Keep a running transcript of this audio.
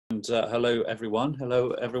and hello everyone.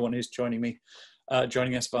 Hello everyone who's joining me,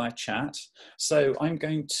 joining us via chat. So I'm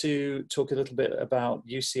going to talk a little bit about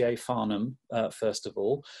UCA Farnham, first of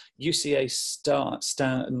all. UCA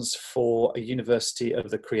stands for a University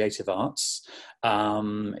of the Creative Arts.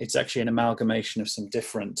 It's actually an amalgamation of some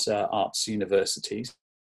different arts universities.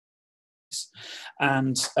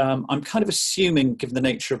 And I'm kind of assuming, given the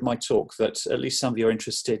nature of my talk, that at least some of you are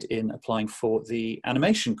interested in applying for the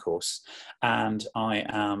animation course. And I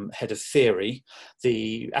am head of theory,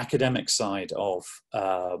 the academic side of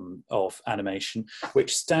animation,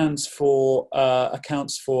 which stands for,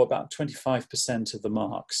 accounts for about 25% of the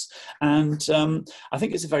marks. And I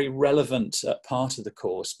think it's a very relevant part of the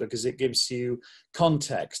course because it gives you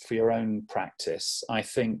context for your own practice. I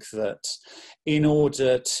think that in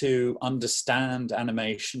order to understand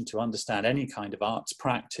animation, to understand any kind of arts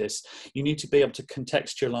practice, you need to be able to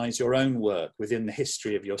contextualize your own work within the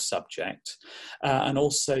history of your subject, and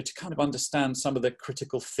also to kind of understand some of the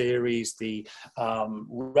critical theories, the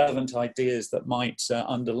relevant ideas that might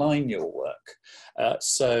underline your work.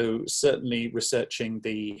 So certainly researching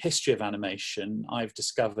the history of animation, I've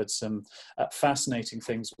discovered some fascinating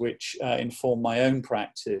things which inform my own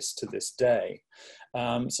practice to this day.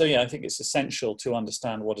 So yeah, I think it's essential to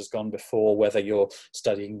understand what has gone before, whether you're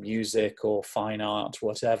studying music or fine art,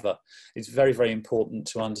 whatever. It's very, very important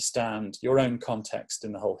to understand your own context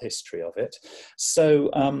in the whole history of it. So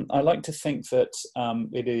I like to think that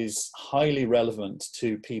it is highly relevant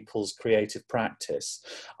to people's creative practice.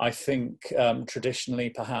 I think traditionally,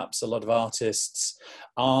 perhaps a lot of artists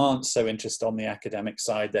aren't so interested on the academic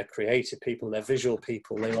side. They're creative people, they're visual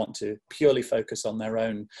people. They want to purely focus on their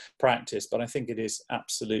own practice, but I think it is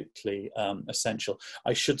absolutely essential.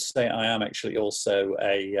 I should say I am actually also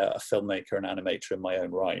a filmmaker and animator in my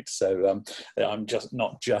own right, so I'm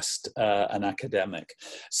not just an academic.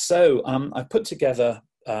 So I put together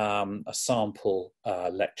a sample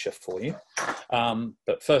lecture for you,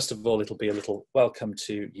 but first of all it'll be a little welcome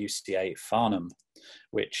to UCA Farnham,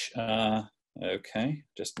 which okay,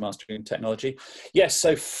 just mastering technology. Yes,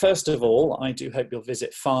 so first of all, I do hope you'll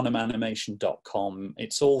visit farnhamanimation.com.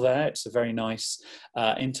 It's all there. It's a very nice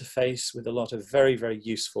interface with a lot of very, very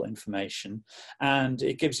useful information. And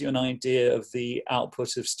it gives you an idea of the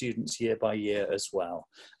output of students year by year as well.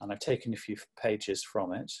 And I've taken a few pages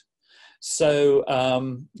from it. So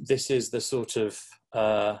this is the sort of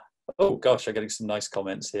oh gosh, I'm getting some nice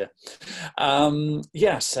comments here.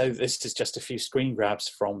 Yeah, so this is just a few screen grabs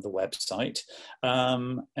from the website,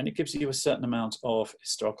 and it gives you a certain amount of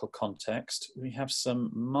historical context. We have some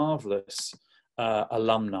marvelous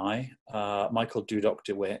alumni, Michael Dudok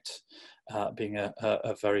DeWitt being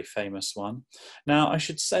a very famous one. Now, I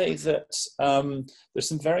should say that there's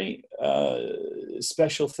some very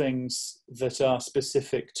special things that are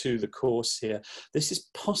specific to the course here. This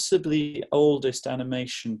is possibly the oldest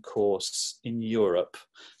animation course in Europe,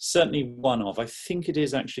 certainly one of. I think it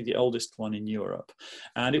is actually the oldest one in Europe.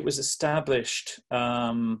 And it was established,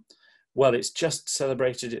 well, it's just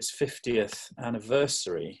celebrated its 50th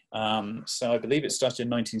anniversary. So I believe it started in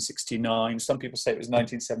 1969. Some people say it was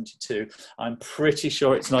 1972. I'm pretty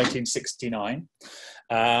sure it's 1969.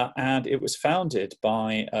 And it was founded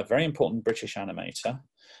by a very important British animator,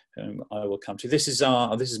 whom I will come to. This is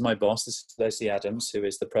my boss. This is Leslie Adams, who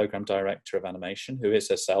is the program director of animation, who is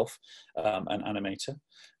herself an animator.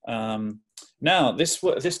 Now,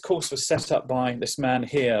 this course was set up by this man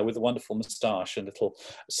here with a wonderful moustache and little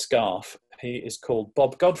scarf. He is called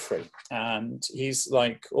Bob Godfrey, and he's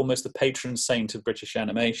like almost the patron saint of British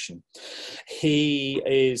animation. He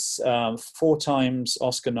is 4 times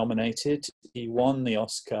Oscar nominated. He won the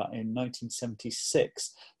Oscar in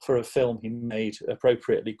 1976 for a film he made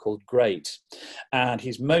appropriately called Great. And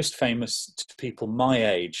he's most famous to people my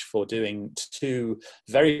age for doing 2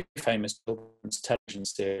 very famous children's television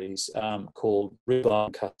series called Rhubarb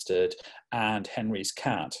and Custard and Henry's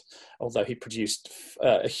Cat, although he produced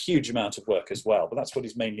a huge amount of work as well, but that's what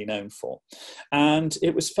he's mainly known for. And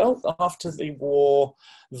it was felt after the war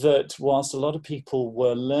that whilst a lot of people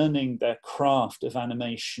were learning their craft of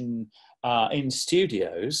animation in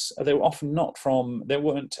studios, they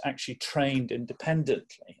weren't actually trained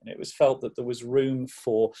independently. And it was felt that there was room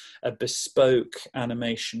for a bespoke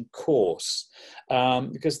animation course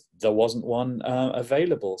because there wasn't one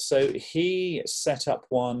available. So he set up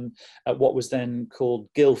one at what was then called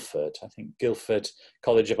Guildford, I think Guildford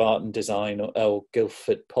College of Art and Design or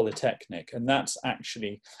Guildford Polytechnic. And that's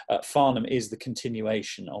actually, Farnham is the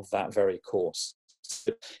continuation of that very course.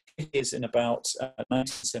 It is in about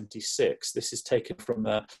 1976. This is taken from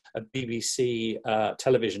a BBC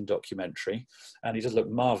television documentary, and he does look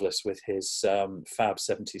marvellous with his fab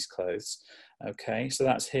 70s clothes. Okay, so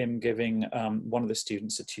that's him giving one of the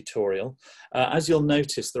students a tutorial. As you'll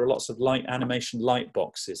notice, there are lots of animation light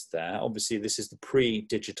boxes there. Obviously, this is the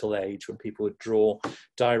pre-digital age when people would draw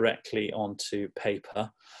directly onto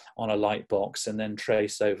paper on a light box and then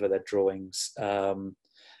trace over their drawings.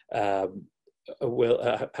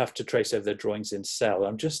 Will have to trace over their drawings in cell.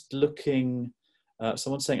 I'm just looking,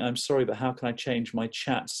 someone's saying, I'm sorry, but how can I change my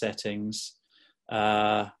chat settings?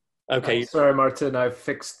 Okay. Sorry, Martin, I've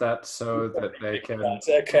fixed that so that they can,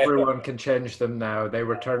 okay. Everyone can change them now. They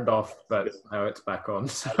were turned off, but now it's back on.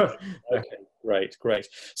 So. Okay, great.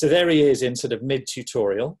 So there he is in sort of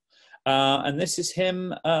mid-tutorial. And this is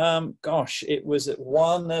him, gosh, it was at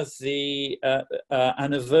one of the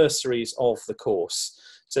anniversaries of the course.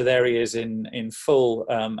 So there he is in full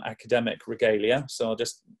academic regalia. So I'll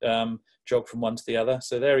just jog from one to the other.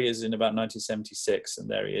 So there he is in about 1976, and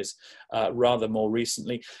there he is rather more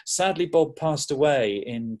recently. Sadly, Bob passed away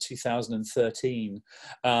in 2013,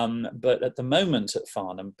 but at the moment at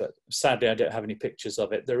Farnham, but sadly I don't have any pictures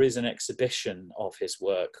of it, there is an exhibition of his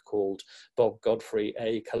work called Bob Godfrey,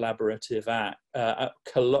 a collaborative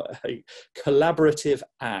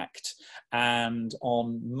act. And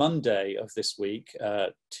on Monday of this week,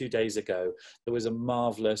 2 days ago, there was a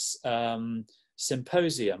marvelous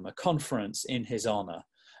symposium, a conference in his honor.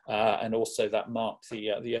 And also that marked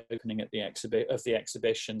the opening at of the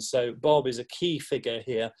exhibition. So Bob is a key figure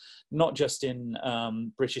here, not just in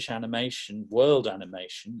British animation, world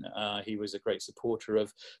animation. He was a great supporter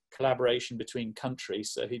of collaboration between countries,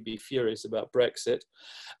 so he'd be furious about Brexit,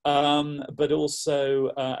 but also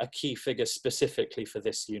a key figure specifically for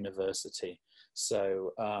this university.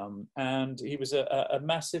 So, and he was a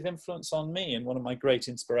massive influence on me and one of my great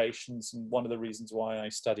inspirations and one of the reasons why I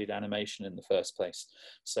studied animation in the first place.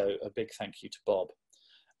 So a big thank you to Bob.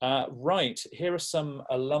 Right, here are some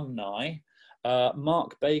alumni.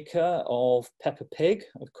 Mark Baker of Peppa Pig,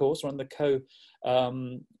 of course, one of the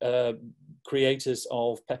co-creators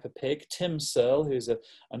of Peppa Pig. Tim Searle, who's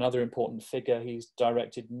another important figure. He's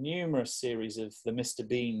directed numerous series of the Mr.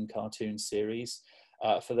 Bean cartoon series.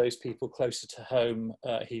 For those people closer to home,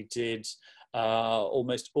 he did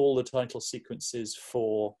almost all the title sequences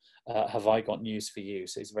for Have I Got News for You?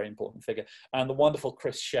 So he's a very important figure. And the wonderful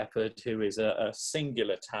Chris Shepherd, who is a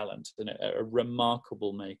singular talent and a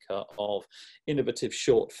remarkable maker of innovative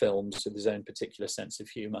short films with his own particular sense of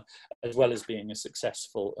humor, as well as being a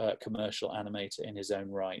successful commercial animator in his own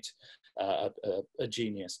right. A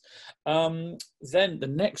genius. Then the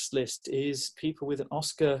next list is people with an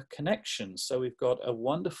Oscar connection. So we've got a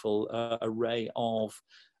wonderful array of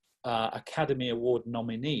Academy Award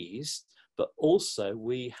nominees, but also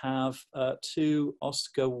we have 2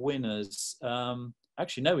 Oscar winners.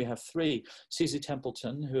 Actually, no, we have 3. Susie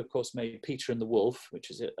Templeton, who of course made Peter and the Wolf,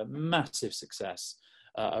 which is a massive success,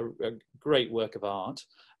 a great work of art.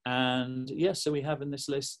 And yes, so we have in this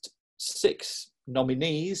list 6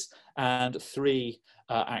 nominees and 3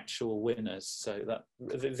 actual winners. So that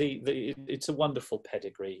it's a wonderful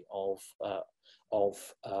pedigree of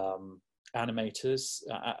animators,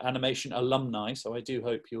 animation alumni. So I do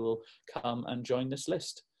hope you will come and join this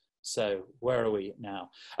list. So where are we now?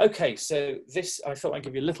 Okay, so this, I thought I'd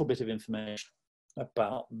give you a little bit of information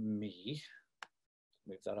about me.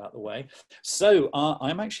 Move that out of the way. So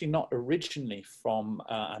I'm actually not originally from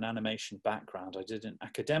an animation background. I did an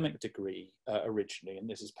academic degree originally, and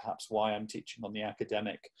this is perhaps why I'm teaching on the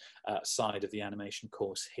academic side of the animation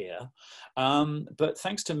course here. But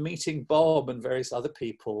thanks to meeting Bob and various other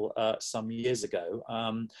people some years ago,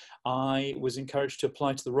 I was encouraged to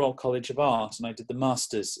apply to the Royal College of Art, and I did the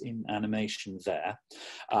Masters in Animation there.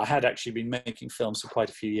 I had actually been making films for quite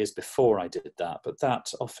a few years before I did that, but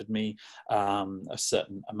that offered me a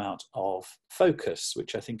certain amount of focus,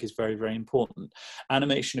 which I think is very, very important.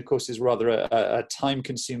 Animation, of course, is rather a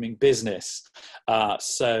time-consuming business.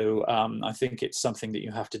 So I think it's something that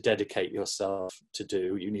you have to dedicate yourself to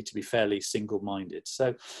do. You need to be fairly single-minded.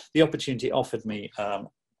 So the opportunity offered me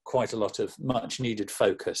quite a lot of much-needed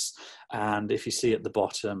focus. And if you see at the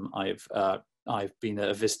bottom, I've been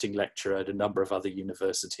a visiting lecturer at a number of other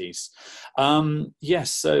universities.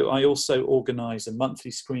 Yes, so I also organise a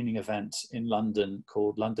monthly screening event in London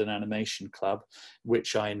called London Animation Club,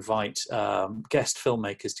 which I invite guest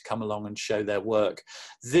filmmakers to come along and show their work.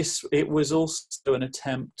 It was also an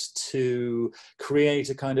attempt to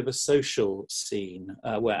create a kind of a social scene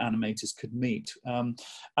where animators could meet.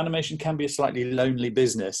 Animation can be a slightly lonely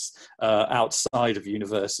business outside of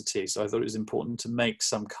university, so I thought it was important to make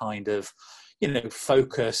some kind of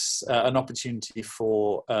focus, an opportunity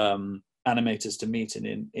for animators to meet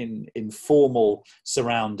in informal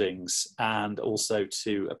surroundings, and also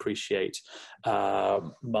to appreciate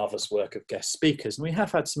marvelous work of guest speakers. And we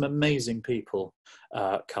have had some amazing people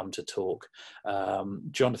come to talk.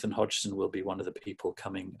 Jonathan Hodgson will be one of the people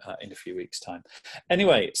coming in a few weeks' time.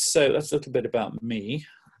 Anyway, so that's a little bit about me.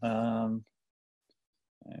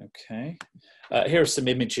 Okay, here are some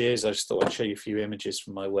images. I just thought I'd show you a few images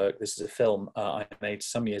from my work. This is a film I made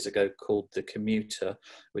some years ago called The Commuter,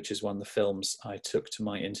 which is one of the films I took to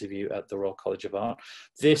my interview at the Royal College of Art.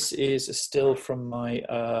 This is a still from my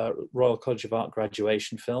Royal College of Art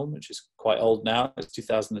graduation film, which is quite old now. It's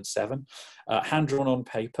 2007, hand-drawn on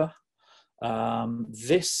paper.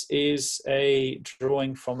 This is a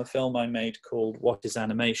drawing from a film I made called What is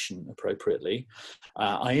Animation, appropriately.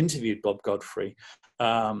 I interviewed Bob Godfrey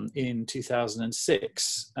in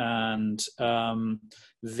 2006, and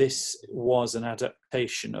this was an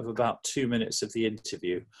adaptation of about 2 minutes of the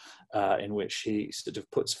interview, in which he sort of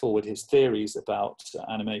puts forward his theories about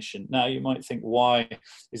animation. Now, you might think, why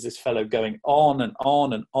is this fellow going on and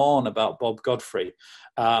on and on about Bob Godfrey?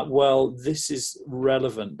 Well, this is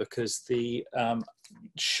relevant because the very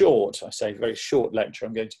short lecture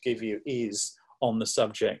I'm going to give you is on the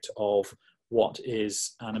subject of what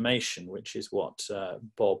is animation, which is what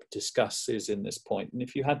Bob discusses in this point. And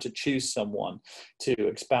if you had to choose someone to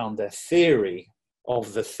expound their theory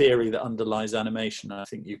of the theory that underlies animation, I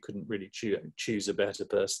think you couldn't really choose a better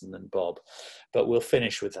person than Bob. But we'll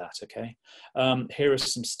finish with that, okay? Here are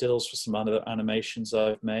some stills for some other animations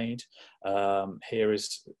I've made. Here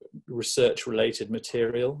is research-related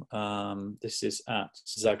material. This is at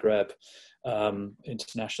Zagreb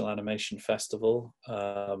International Animation Festival.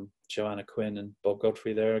 Joanna Quinn and Bob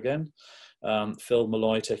Godfrey there again. Phil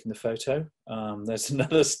Malloy taking the photo. There's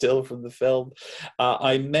another still from the film.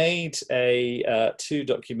 I made two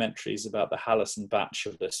documentaries about the Hallis and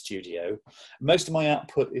Batchelor studio. Most of my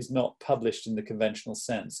output is not published in the conventional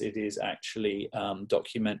sense. It is actually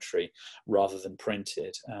documentary rather than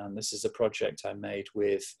printed. And this is a project I made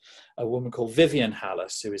with a woman called Vivian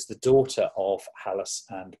Hallis, who is the daughter of Hallis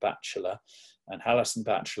and Batchelor. And Hallis and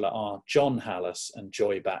Batchelor are John Hallis and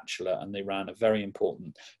Joy Batchelor, and they ran a very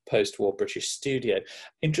important post-war British studio.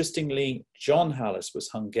 Interestingly, John Hallis was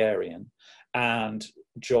Hungarian and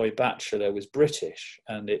Joy Batchelor was British,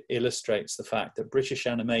 and it illustrates the fact that British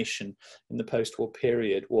animation in the post-war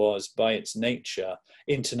period was, by its nature,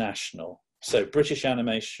 international. So British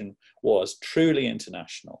animation was truly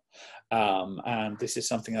international. And this is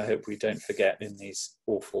something I hope we don't forget in these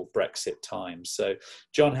awful Brexit times. So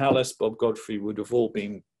John Hallis, Bob Godfrey would have all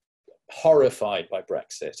been horrified by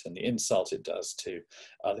Brexit and the insult it does to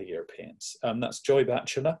other Europeans. That's Joy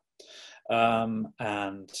Batchelor.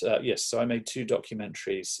 Yes, so I made two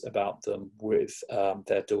documentaries about them with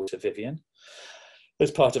their daughter Vivian, as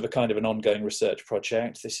part of a kind of an ongoing research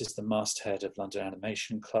project. This is the masthead of London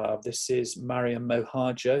Animation Club. This is Mariam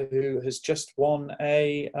Mohajer, who has just won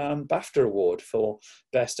a BAFTA award for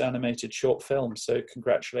Best Animated Short Film. So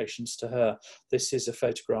congratulations to her. This is a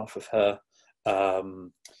photograph of her.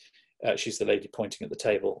 She's the lady pointing at the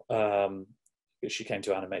table. She came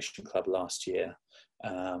to Animation Club last year.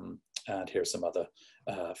 And here are some other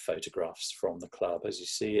photographs from the club. As you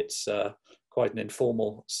see, it's quite an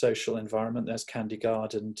informal social environment. There's Candy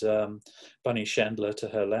Gard and Bunny Schendler to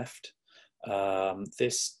her left.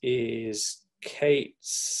 This is Kate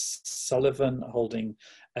Sullivan holding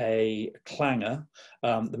a clanger.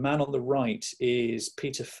 The man on the right is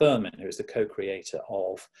Peter Furman, who is the co-creator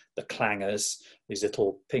of the clangers, these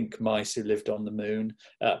little pink mice who lived on the moon.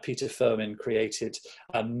 Peter Furman created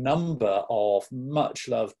a number of much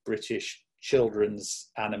loved British children's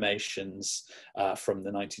animations from the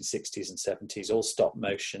 1960s and 70s, all stop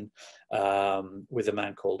motion, with a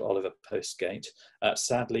man called Oliver Postgate.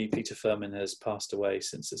 Sadly, Peter Furman has passed away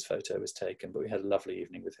since this photo was taken, but we had a lovely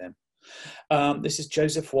evening with him. This is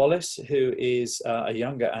Joseph Wallace, who is a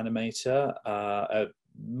younger animator, a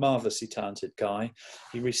marvelously talented guy.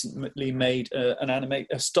 He recently made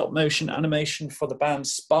a stop motion animation for the band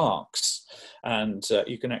Sparks, and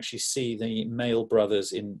you can actually see the Male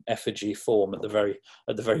Brothers in effigy form at the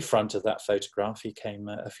very front of that photograph. He came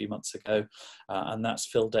a few months ago, and that's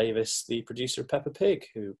Phil Davis, the producer of Peppa Pig,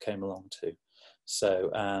 who came along too. So,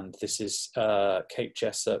 and this is Kate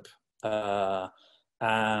Jessup, and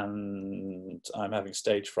I'm having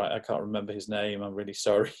stage fright. I can't remember his name. I'm really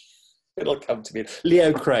sorry. It'll come to me.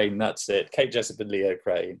 Leo Crane, that's it. Kate Jessup and Leo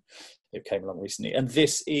Crane, who came along recently. And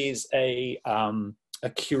this is a a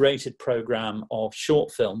curated program of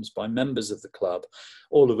short films by members of the club,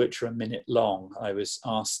 all of which are a minute long. I was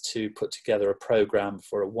asked to put together a program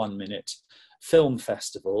for a 1-minute film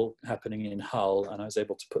festival happening in Hull, and I was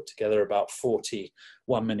able to put together about 40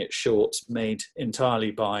 1-minute shorts made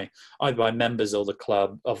entirely by either by members of the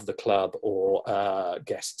club or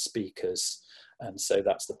guest speakers. And so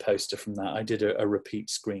that's the poster from that. I did a repeat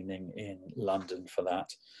screening in London for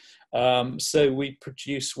that. So we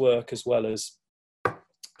produce work as well as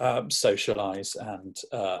socialize and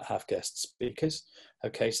have guest speakers.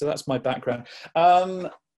 Okay, so that's my background.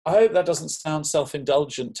 I hope that doesn't sound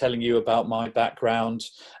self-indulgent telling you about my background,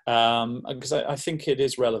 because I think it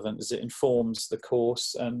is relevant as it informs the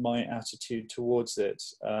course and my attitude towards it.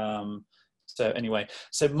 So anyway,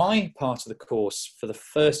 so my part of the course for the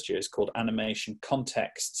first year is called Animation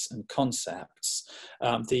Contexts and Concepts.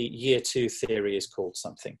 The year 2 theory is called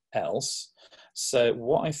something else. So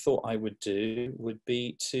what I thought I would do would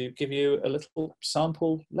be to give you a little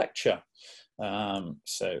sample lecture.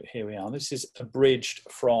 So here we are. This is abridged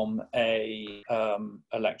from a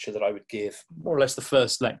lecture that I would give, more or less the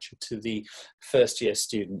first lecture to the first year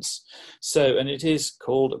students. So, and it is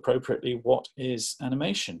called appropriately, What is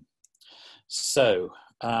Animation? So,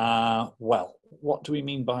 well, what do we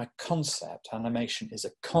mean by a concept? Animation is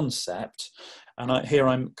a concept. And here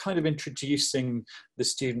I'm kind of introducing the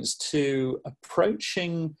students to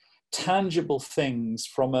approaching tangible things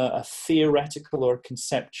from a theoretical or a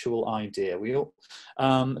conceptual idea.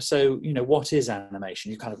 So, you know, what is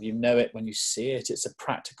animation? You know it when you see it. It's a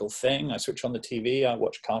practical thing. I switch on the TV, I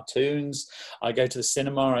watch cartoons, I go to the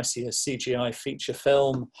cinema, I see a CGI feature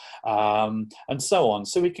film, and so on.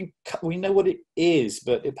 So we know what it is,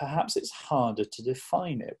 but perhaps it's harder to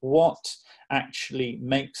define it. What actually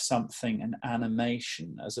makes something an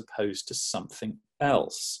animation as opposed to something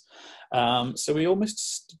else? So we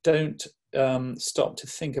almost don't stop to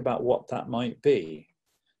think about what that might be.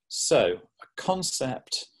 So a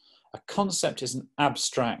concept is an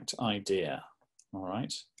abstract idea, all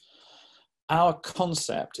right? Our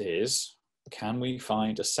concept is, can we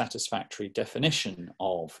find a satisfactory definition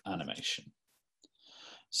of animation?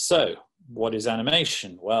 So what is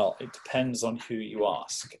animation? Well, it depends on who you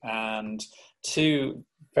ask. And two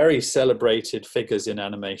very celebrated figures in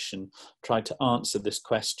animation tried to answer this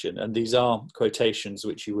question. And these are quotations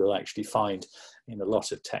which you will actually find in a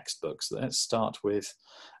lot of textbooks. Let's start with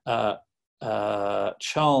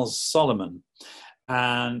Charles Solomon.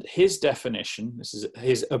 And his definition, this is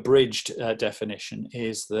his abridged definition,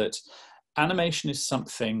 is that animation is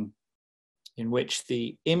something in which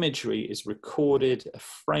the imagery is recorded a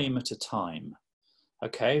frame at a time.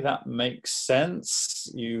 Okay, that makes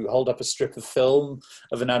sense. You hold up a strip of film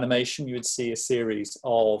of an animation, you would see a series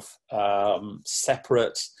of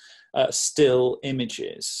separate still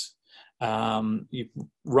images. You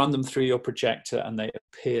run them through your projector and they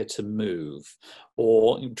appear to move.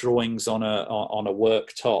 Or drawings on a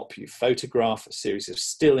worktop, you photograph a series of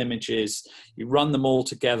still images, you run them all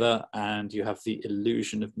together and you have the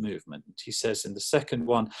illusion of movement. He says in the second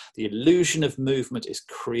one, the illusion of movement is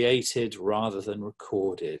created rather than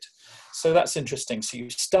recorded. So that's interesting. So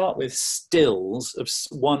you start with stills of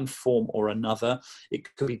one form or another.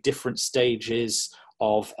 It could be different stages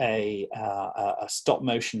of a stop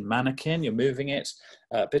motion mannequin. You're moving it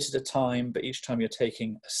a bit at a time, but each time you're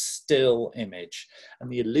taking a still image.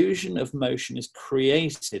 And the illusion of motion is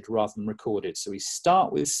created rather than recorded. So we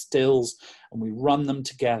start with stills and we run them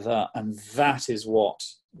together, and that is what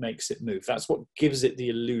makes it move. That's what gives it the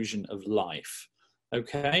illusion of life.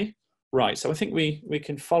 Okay? Right, so I think we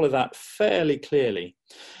can follow that fairly clearly.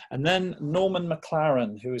 And then Norman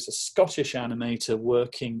McLaren, who is a Scottish animator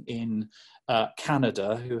working in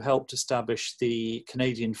Canada, who helped establish the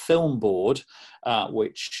Canadian Film Board,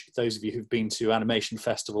 which those of you who've been to animation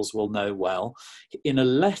festivals will know well. In a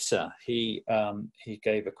letter, he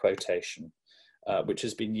gave a quotation, which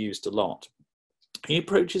has been used a lot. He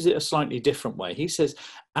approaches it a slightly different way. He says,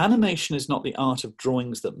 animation is not the art of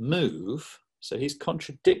drawings that move. So he's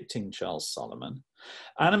contradicting Charles Solomon.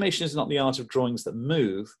 Animation is not the art of drawings that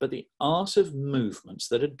move, but the art of movements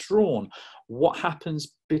that are drawn. What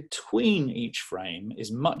happens between each frame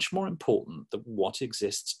is much more important than what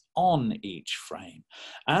exists on each frame.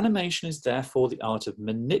 Animation is therefore the art of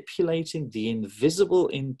manipulating the invisible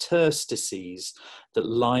interstices that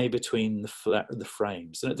lie between the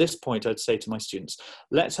frames. And at this point, I'd say to my students,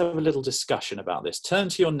 let's have a little discussion about this. Turn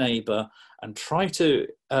to your neighbor and try to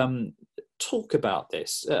talk about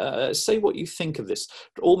this. Say what you think of this.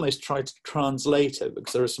 Almost try to translate it,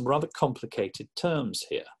 because there are some rather complicated terms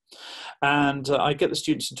here. And I get the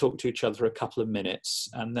students to talk to each other a couple of minutes,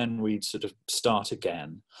 and then we'd sort of start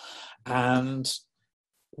again. And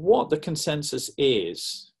what the consensus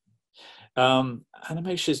is,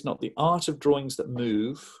 animation is not the art of drawings that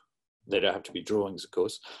move. They don't have to be drawings, of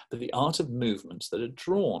course, but the art of movements that are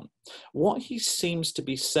drawn. What he seems to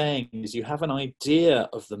be saying is you have an idea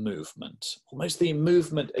of the movement. Almost the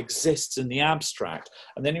movement exists in the abstract,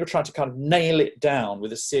 and then you're trying to kind of nail it down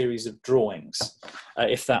with a series of drawings,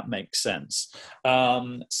 if that makes sense.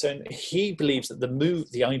 So he believes that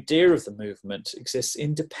the idea of the movement exists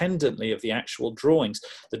independently of the actual drawings.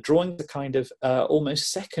 The drawings are kind of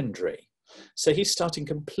almost secondary. So he's starting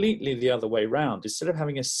completely the other way round. Instead of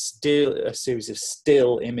having a series of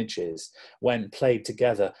still images, when played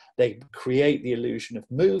together, they create the illusion of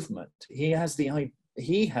movement. He has the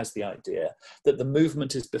idea that the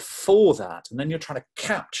movement is before that, and then you're trying to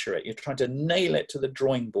capture it. You're trying to nail it to the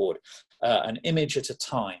drawing board, an image at a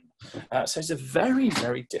time. So it's a very,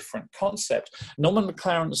 very different concept. Norman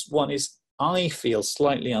McLaren's one is, I feel,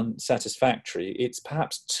 slightly unsatisfactory. It's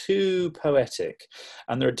perhaps too poetic,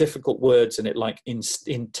 and there are difficult words in it, like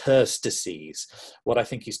interstices. What I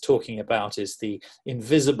think he's talking about is the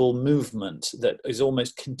invisible movement that is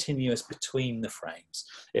almost continuous between the frames,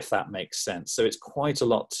 if that makes sense. So it's quite a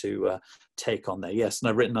lot to take on there. Yes, and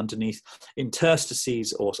I've written underneath,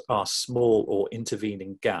 interstices are small or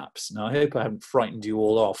intervening gaps. Now, I hope I haven't frightened you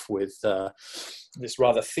all off with this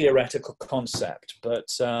rather theoretical concept, but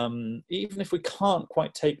even if we can't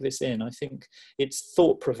quite take this in, I think it's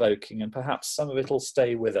thought-provoking, and perhaps some of it will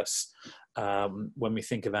stay with us when we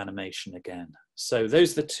think of animation again. So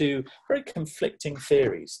those are the two very conflicting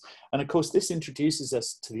theories. And of course, this introduces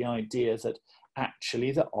us to the idea that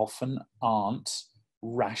actually there often aren't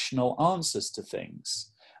rational answers to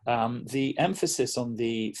things. The emphasis on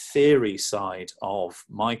the theory side of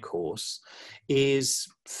my course is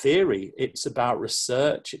theory. It's about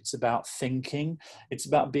research, it's about thinking, it's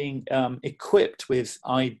about being equipped with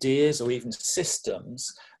ideas or even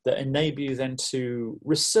systems that enable you then to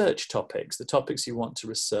research topics, the topics you want to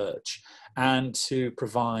research, and to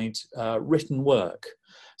provide written work.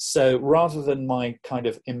 So rather than my kind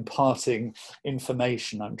of imparting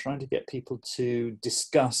information, I'm trying to get people to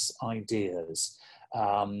discuss ideas,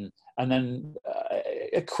 and then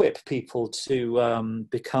equip people to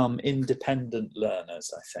become independent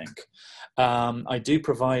learners, I think. I do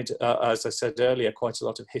provide, as I said earlier, quite a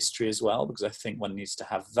lot of history as well, because I think one needs to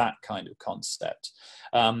have that kind of concept.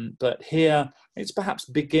 But here, it's perhaps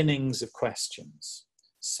beginnings of questions.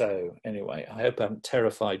 So anyway, I hope I haven't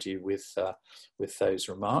terrified you with those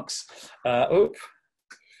remarks. A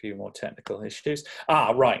few more technical issues.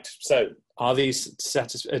 Right. So are these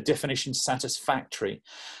definitions satisfactory?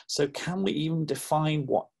 So can we even define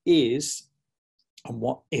what is and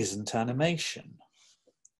what isn't animation?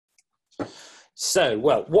 So,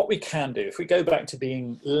 well, what we can do, if we go back to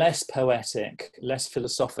being less poetic, less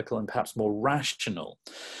philosophical, and perhaps more rational,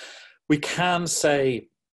 we can say,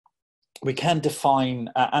 we can define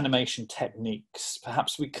animation techniques.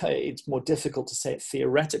 Perhaps it's more difficult to say it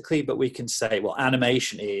theoretically, but we can say, well,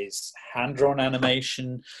 animation is hand-drawn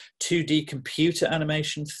animation, 2D computer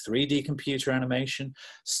animation, 3D computer animation,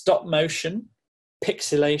 stop motion,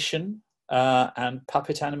 pixelation, and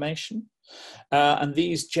puppet animation. And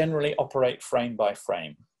these generally operate frame by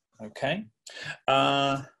frame, okay?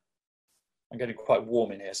 I'm getting quite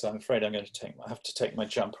warm in here, so I'm afraid I have to take my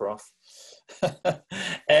jumper off.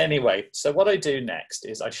 Anyway, so what I do next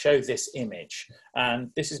is I show this image, and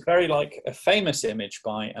this is very like a famous image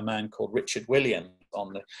by a man called Richard Williams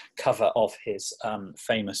on the cover of his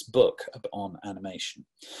famous book on animation.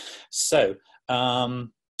 So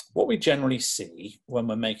what we generally see when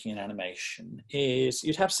we're making an animation is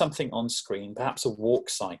you'd have something on screen, perhaps a walk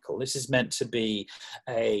cycle. This is meant to be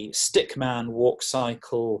a stickman walk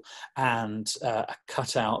cycle and a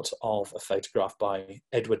cutout of a photograph by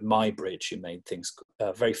Edward Muybridge, who made things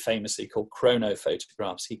very famously called chrono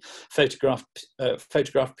photographs. He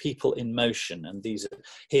photographed people in motion, and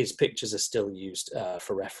his pictures are still used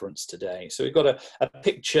for reference today. So we've got a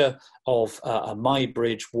picture of a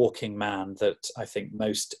Muybridge walking man that I think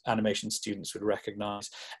most animation students would recognize,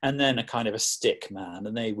 and then a kind of a stick man,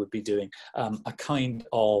 and they would be doing a kind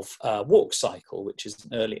of walk cycle, which is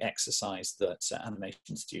an early exercise that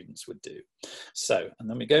animation students would do. So, and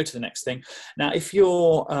then we go to the next thing. Now, if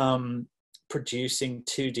you're producing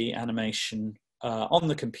 2D animation on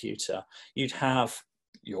the computer, you'd have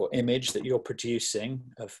your image that you're producing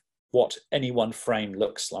of what any one frame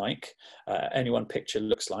looks like, any one picture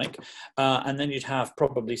looks like, and then you'd have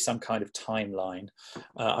probably some kind of timeline.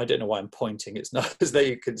 I don't know why I'm pointing, it's not as though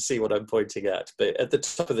you can see what I'm pointing at, but at the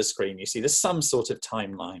top of the screen you see there's some sort of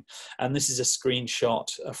timeline, and this is a screenshot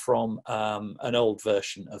from an old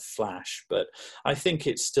version of Flash, but I think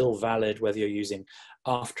it's still valid whether you're using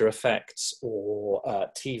After Effects or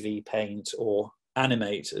TV Paint or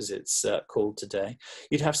Animate, as it's called today.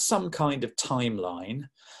 You'd have some kind of timeline,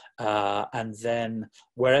 and then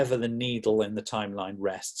wherever the needle in the timeline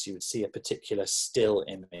rests, you would see a particular still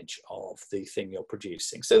image of the thing you're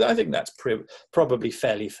producing. So I think that's probably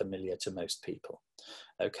fairly familiar to most people.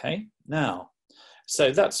 Okay, now,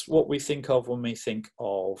 so that's what we think of when we think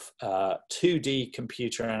of 2D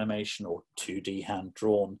computer animation or 2D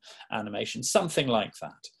hand-drawn animation, something like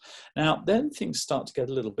that. Now, then things start to get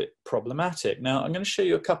a little bit problematic. Now, I'm going to show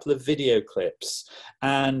you a couple of video clips,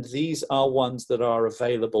 and these are ones that are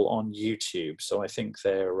available on YouTube, so I think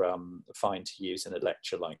they're fine to use in a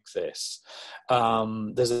lecture like this.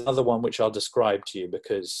 There's another one which I'll describe to you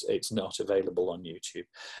because it's not available on YouTube.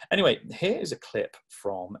 Anyway, here is a clip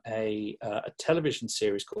from a television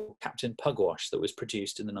series called Captain Pugwash that was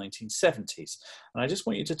produced in the 1970s. And I just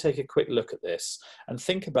want you to take a quick look at this and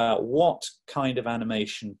think about what kind of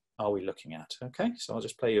animation are we looking at. Okay, so I'll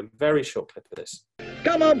just play you a very short clip of this.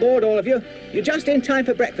 Come on board, all of you. You're just in time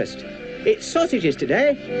for breakfast. It's sausages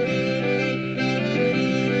today.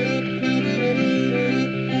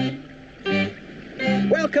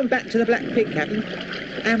 Welcome back to the Black Pig, Captain.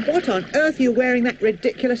 And what on earth are you wearing that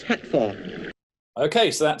ridiculous hat for?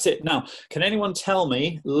 Okay, so that's it. Now, can anyone tell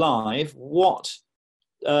me live what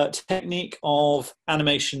technique of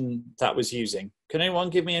animation that was using? Can anyone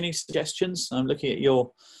give me any suggestions? I'm looking at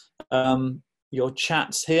your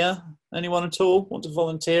chats here. Anyone at all want to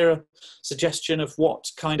volunteer a suggestion of what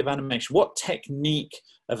kind of animation, what technique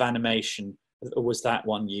of animation was that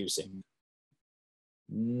one using?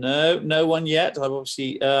 No, no one yet. I've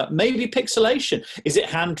obviously, maybe pixelation. Is it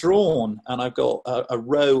hand-drawn? And I've got a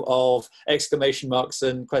row of exclamation marks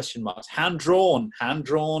and question marks. Hand-drawn,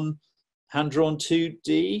 hand-drawn, hand-drawn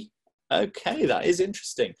 2D. Okay, that is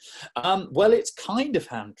interesting. Well, it's kind of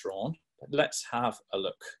hand-drawn, but let's have a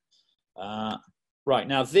look. Right,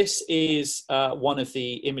 now this is one of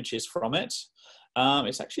the images from it.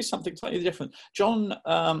 It's actually something slightly different. John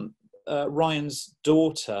Ryan's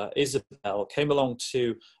daughter, Isabel, came along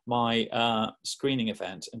to my screening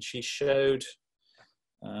event, and she showed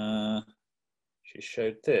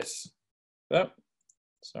this. Oh,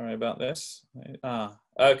 sorry about this.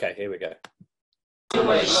 Okay, here we go.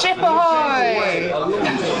 Ship ahoy!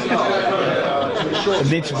 It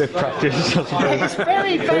needs a bit of practice. It's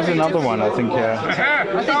very, very There's another difficult. one, I think,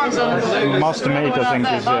 I think there's a Master Mate, I think,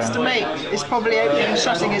 is... Master Mate is probably opening and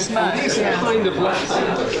shutting his mouth.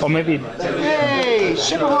 Yeah. Or maybe... Hey,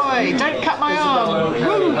 ship ahoy! Don't cut my arm!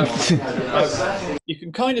 Woo! You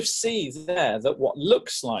can kind of see there that what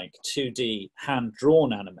looks like 2D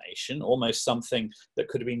hand-drawn animation, almost something that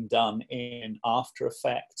could have been done in After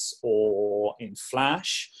Effects or in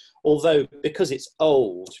Flash, although because it's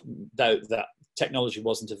old, though that technology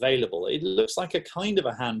wasn't available, it looks like a kind of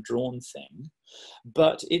a hand-drawn thing,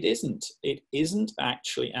 but it isn't. It isn't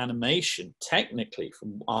actually animation, technically,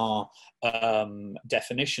 from our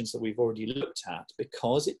definitions that we've already looked at,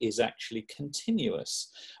 because it is actually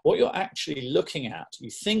continuous. What you're actually looking at,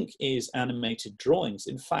 you think is animated drawings.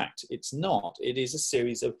 In fact, it's not. It is a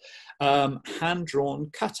series of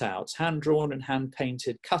hand-drawn cutouts, hand-drawn and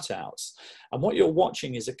hand-painted cutouts. And what you're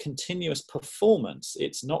watching is a continuous performance.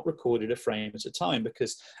 It's not recorded a frame at a time,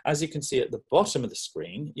 because as you can see at the bottom of the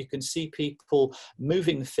screen, you can see people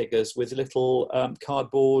moving the figures with little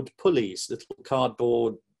cardboard pulleys, little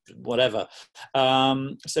cardboard whatever.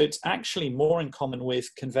 So it's actually more in common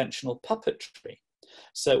with conventional puppetry.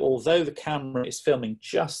 So although the camera is filming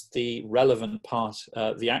just the relevant part,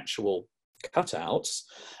 the actual cutouts,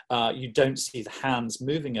 you don't see the hands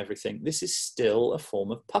moving everything. This is still a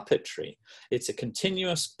form of puppetry. It's a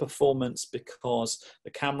continuous performance because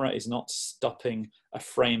the camera is not stopping a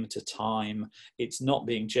frame at a time. It's not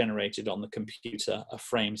being generated on the computer a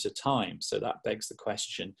frame at a time. So that begs the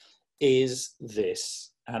question, is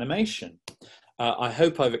this animation? I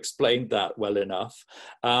hope I've explained that well enough.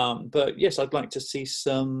 But yes, I'd like to see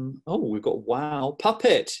some, oh, we've got wow,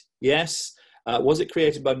 puppet, yes. Was it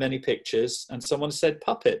created by many pictures? And someone said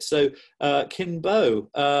puppet. So Kinbo,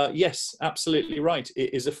 yes, absolutely right.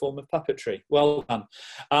 It is a form of puppetry. Well done.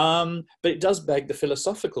 But it does beg the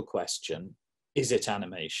philosophical question, is it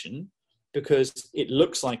animation? Because it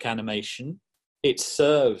looks like animation. It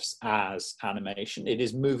serves as animation. It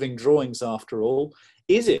is moving drawings after all.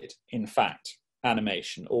 Is it, in fact,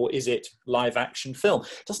 animation, or is it live action film?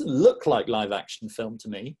 It doesn't look like live action film to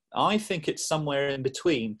me. I think it's somewhere in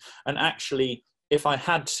between. And actually, if I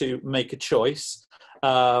had to make a choice,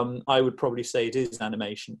 I would probably say it is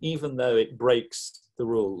animation, even though it breaks the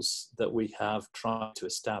rules that we have tried to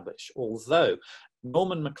establish. Although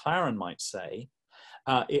Norman McLaren might say,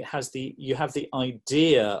 you have the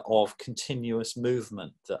idea of continuous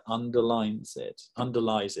movement that underlies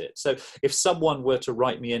it. So if someone were to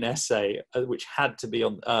write me an essay which had to be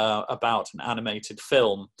on about an animated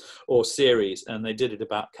film or series, and they did it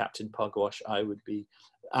about Captain Pugwash, I would be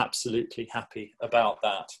absolutely happy about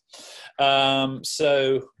that.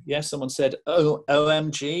 So yeah, someone said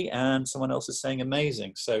OMG, and someone else is saying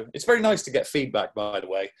amazing. So it's very nice to get feedback, by the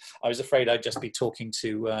way. I was afraid I'd just be talking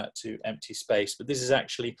to empty space, but this is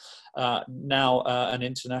actually now an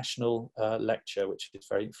international lecture, which is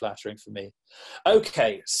very flattering for me.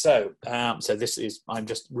 Okay, so this is, I'm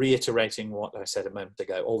just reiterating what I said a moment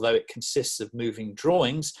ago. Although it consists of moving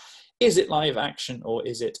drawings, is it live action or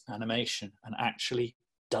is it animation? And actually,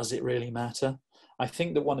 does it really matter? I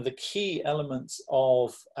think that one of the key elements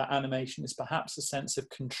of animation is perhaps a sense of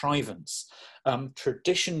contrivance.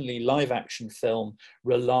 Traditionally, live action film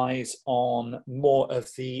relies on more of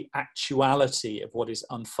the actuality of what is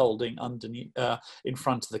unfolding underneath, in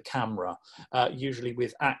front of the camera, usually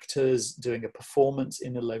with actors doing a performance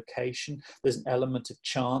in a location. There's an element of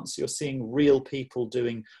chance. You're seeing real people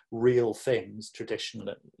doing real things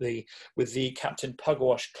traditionally. With the Captain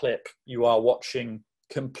Pugwash clip, you are watching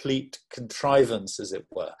complete contrivance, as it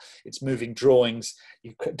were. It's moving drawings.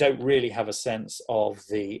 You don't really have a sense of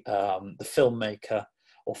the filmmaker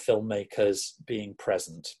or filmmakers being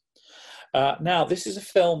present. Now, this is a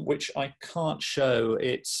film which I can't show.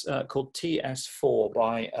 It's called TS4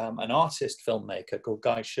 by an artist filmmaker called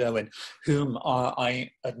Guy Sherwin, whom I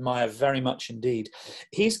admire very much indeed.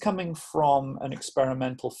 He's coming from an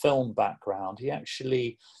experimental film background. He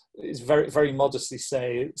actually is very modestly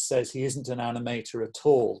says he isn't an animator at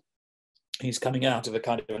all. He's coming out of a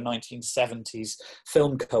kind of a 1970s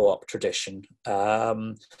film co-op tradition,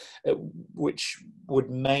 which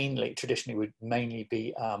traditionally would mainly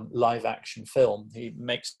be live action film. He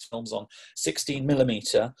makes films on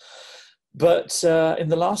 16mm, but in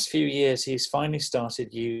the last few years, he's finally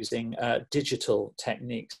started using digital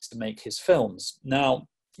techniques to make his films. Now,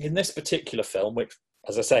 in this particular film, which,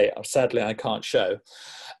 as I say, sadly I can't show,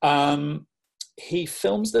 he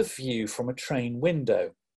films the view from a train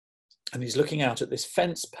window. And he's looking out at this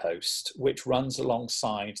fence post, which runs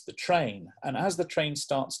alongside the train. And as the train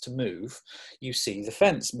starts to move, you see the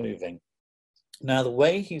fence moving. Now, the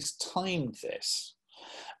way he's timed this,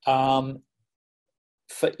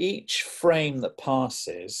 for each frame that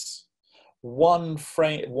passes, one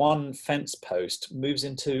fence post moves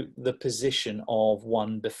into the position of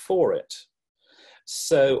one before it.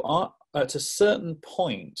 So at a certain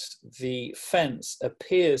point, the fence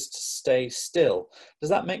appears to stay still. Does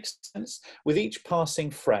that make sense? With each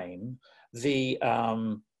passing frame,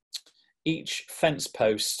 each fence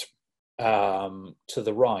post to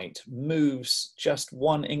the right moves just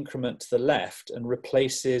one increment to the left and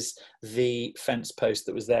replaces the fence post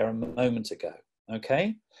that was there a moment ago.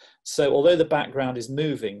 Okay? So although the background is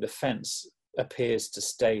moving, the fence appears to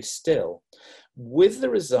stay still, with the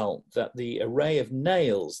result that the array of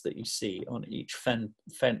nails that you see on each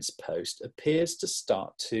fence post appears to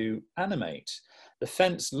start to animate. The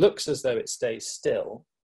fence looks as though it stays still,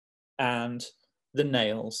 and the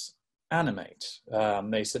nails animate.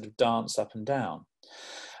 They sort of dance up and down.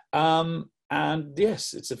 And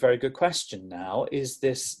yes, it's a very good question now. Is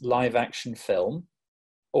this live action film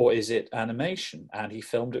or is it animation? And he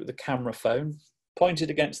filmed it with a camera phone, pointed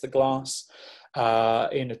against the glass,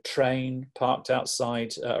 in a train parked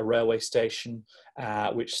outside a railway station,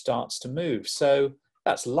 which starts to move. So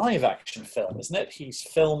that's live action film, isn't it? He's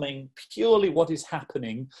filming purely what is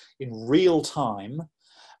happening in real time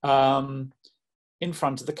in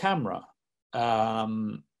front of the camera.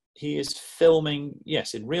 He is filming,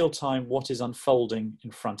 yes, in real time what is unfolding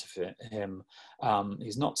in front of him.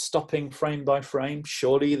 He's not stopping frame by frame.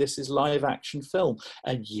 Surely this is live action film.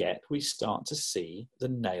 And yet we start to see the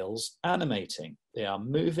nails animating. They are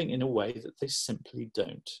moving in a way that they simply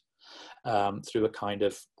don't, through a kind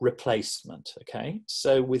of replacement, okay?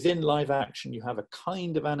 So within live action, you have a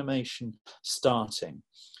kind of animation starting.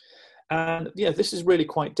 And yeah, this is really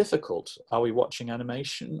quite difficult. Are we watching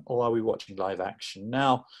animation or are we watching live action?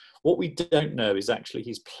 Now, What we don't know is actually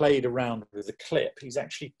he's played around with the clip. He's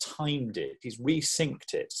actually timed it. He's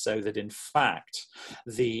resynced it so that in fact,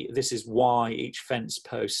 this is why each fence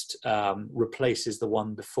post replaces the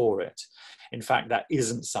one before it. In fact, that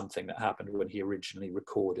isn't something that happened when he originally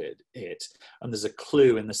recorded it. And there's a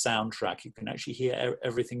clue in the soundtrack. You can actually hear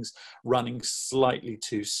everything's running slightly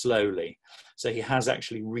too slowly. So he has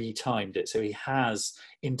actually retimed it. So he has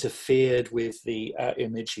interfered with the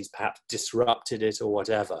image. He's perhaps disrupted it or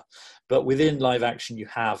whatever. But within live action, you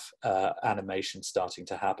have animation starting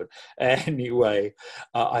to happen. Anyway,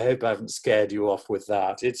 I hope I haven't scared you off with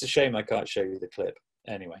that. It's a shame I can't show you the clip.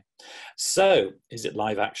 Anyway, so is it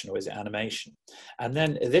live action or is it animation? And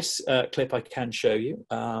then this clip I can show you.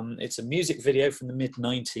 It's a music video from the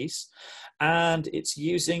mid-90s, and it's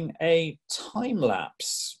using a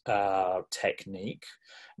time-lapse technique.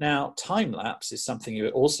 Now, time-lapse is something you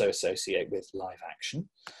also associate with live action.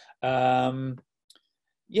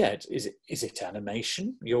 Yeah, is it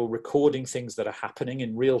animation? You're recording things that are happening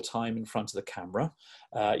in real time in front of the camera.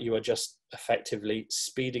 You are just effectively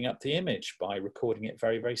speeding up the image by recording it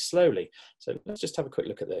very, very slowly. So let's just have a quick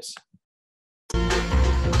look at this.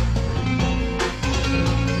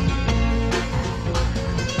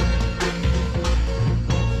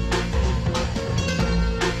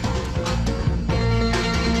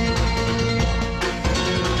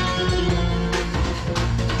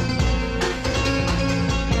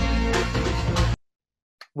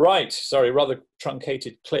 Right, sorry, rather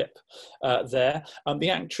truncated clip there. The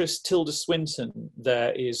actress Tilda Swinton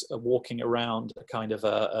there is walking around a kind of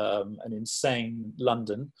an insane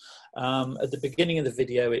London. At the beginning of the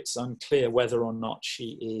video, it's unclear whether or not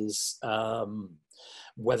she is,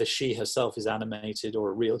 whether she herself is animated or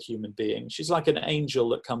a real human being. She's like an angel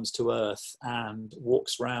that comes to Earth and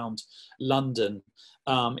walks around London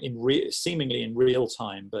seemingly in real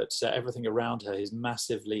time, but everything around her is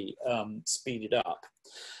massively speeded up.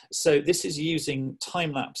 So this is using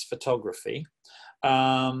time-lapse photography,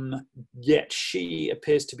 yet she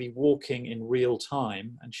appears to be walking in real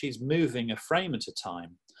time, and she's moving a frame at a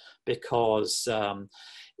time, because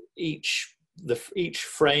each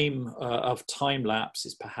frame of time-lapse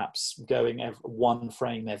is perhaps going one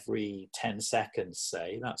frame every 10 seconds,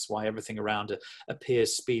 say. That's why everything around her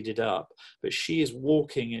appears speeded up. But she is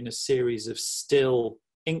walking in a series of still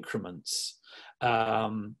increments,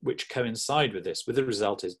 which coincide with this, with the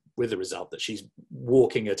result that she's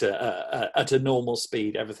walking at a normal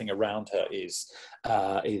speed. Everything around her is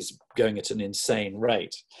going at an insane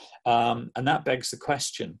rate. And that begs the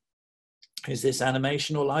question, is this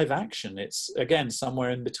animation or live action? It's, again, somewhere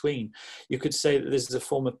in between. You could say that this is a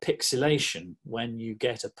form of pixelation, when you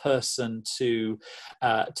get a person to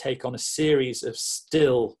take on a series of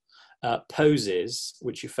still poses,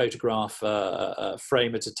 which you photograph a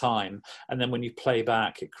frame at a time, and then when you play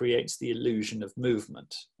back, it creates the illusion of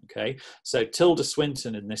movement. Okay, so Tilda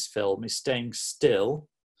Swinton in this film is staying still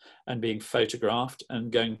and being photographed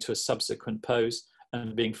and going to a subsequent pose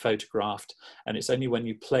and being photographed, and it's only when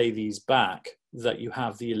you play these back that you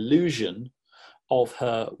have the illusion of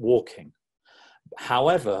her walking.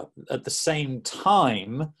 However, at the same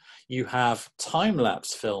time, you have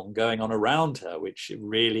time-lapse film going on around her, which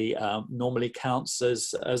really normally counts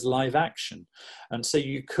as live action. And so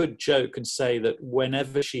you could joke and say that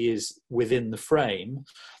whenever she is within the frame,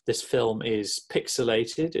 this film is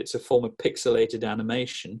pixelated. It's a form of pixelated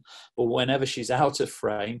animation. But whenever she's out of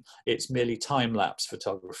frame, it's merely time-lapse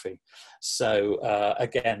photography. So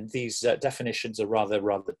again, these definitions are rather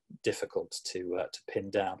difficult to pin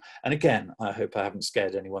down. And again, I hope I haven't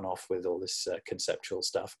scared anyone off with all this conceptual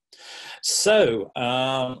stuff. So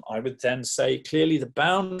I would then say clearly the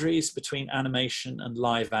boundaries between animation and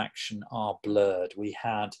live action are blurred. We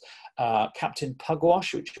had Captain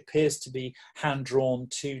Pugwash, which appears to be hand-drawn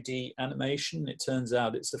 2D animation. It turns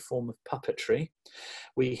out it's a form of puppetry.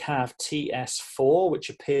 We have TS4, which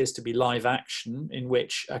appears to be live action, in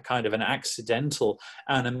which a kind of an accidental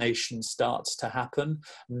animation starts to happen,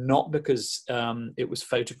 not because it was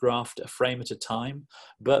photographed a frame at a time,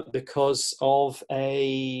 but because of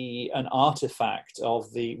an artifact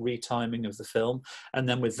of the retiming of the film. And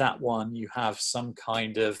then with that one, you have some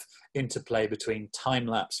kind of interplay between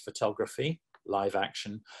time-lapse photography, live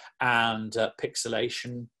action, and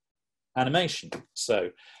pixelation animation. So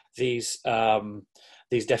these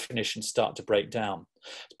definitions start to break down.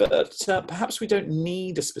 But perhaps we don't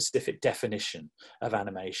need a specific definition of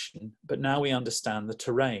animation, but now we understand the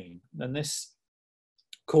terrain. And this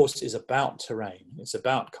course is about terrain, it's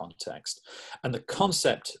about context. And the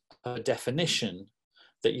concept of a definition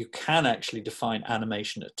that you can actually define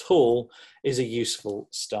animation at all is a useful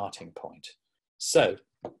starting point. So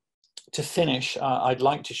to finish, I'd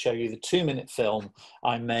like to show you the 2-minute film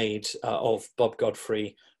I made of Bob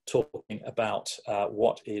Godfrey talking about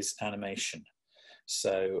what is animation.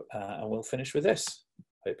 So, and we'll finish with this.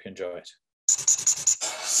 Hope you enjoy it.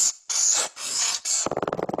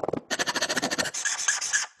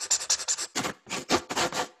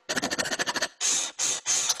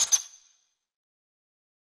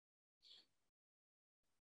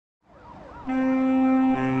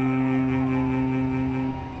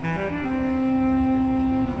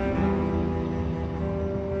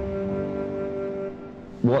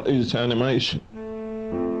 What is animation?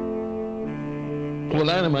 Well,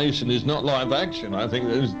 animation is not live action. I think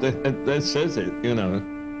that says it, you know.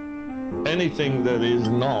 Anything that is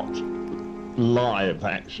not live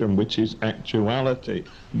action, which is actuality,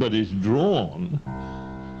 but is drawn,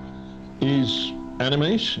 is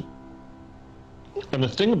animation. And the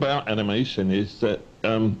thing about animation is that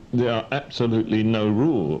there are absolutely no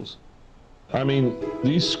rules. I mean,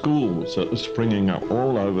 these schools that are springing up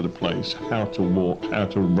all over the place, how to walk, how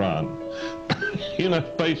to run, you know,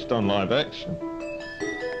 based on live action.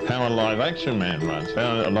 How a live action man runs,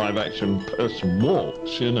 how a live action person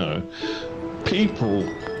walks, you know. People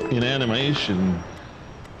in animation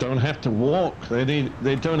don't have to walk. They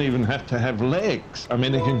don't even have to have legs. I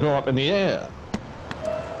mean, they can go up in the air.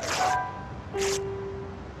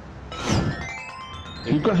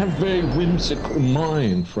 You've got to have a very whimsical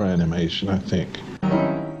mind for animation, I think.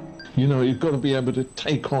 You know, you've got to be able to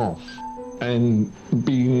take off and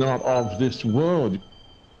be not of this world.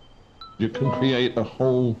 You can create a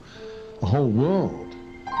whole world.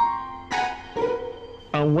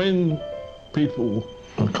 And when people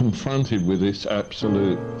are confronted with this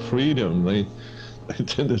absolute freedom, they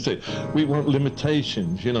tend to say, we want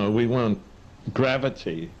limitations, you know, we want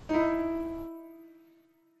gravity.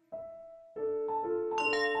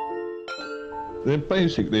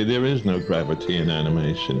 Basically, there is no gravity in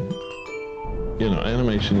animation. You know,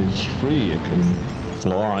 animation is free. It can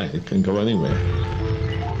fly, it can go anywhere.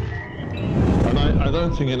 And I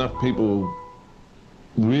don't think enough people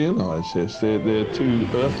realize this. They're too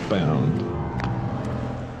earthbound.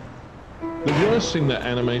 The worst thing that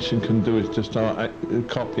animation can do is to start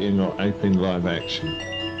copying or aping live action.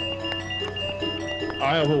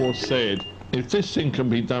 I have always said, if this thing can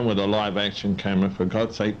be done with a live action camera, for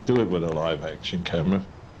God's sake, do it with a live action camera.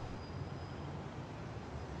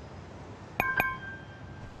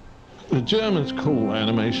 The Germans call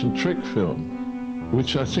animation trick film,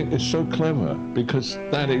 which I think is so clever, because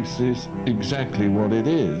that is exactly what it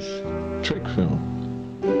is, trick film.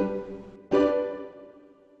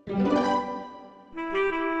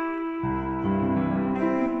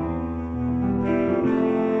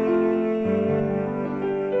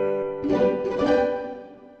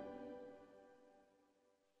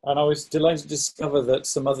 And I was delighted to discover that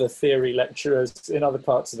some other theory lecturers in other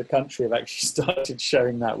parts of the country have actually started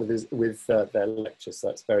showing that with their lectures. So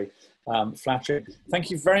that's very flattering.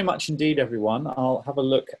 Thank you very much indeed, everyone. I'll have a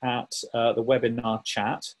look at the webinar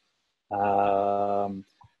chat. Oh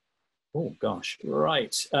gosh,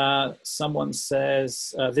 right. Someone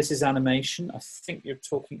says, this is animation. I think you're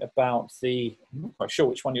talking about I'm not quite sure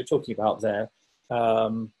which one you're talking about there.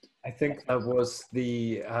 I think that was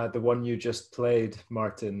the one you just played,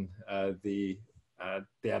 Martin. The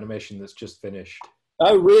animation that's just finished.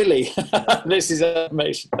 Oh, really? This is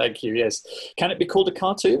animation. Thank you. Yes. Can it be called a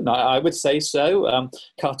cartoon? I would say so.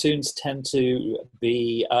 Cartoons tend to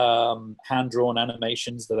be hand-drawn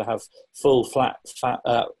animations that have full flat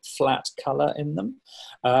color in them.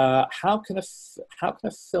 How can a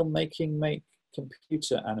filmmaking make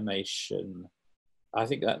computer animation? I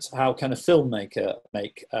think that's how can a filmmaker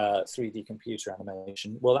make 3D computer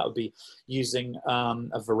animation? Well, that would be using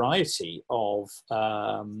a variety of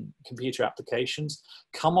computer applications.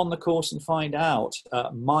 Come on the course and find out.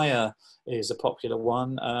 Maya is a popular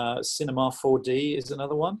one. Cinema 4D is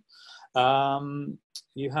another one.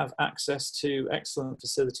 You have access to excellent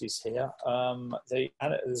facilities here.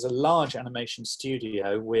 There's a large animation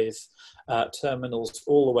studio with terminals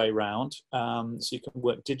all the way around. So you can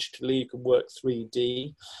work digitally, you can work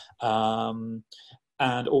 3D.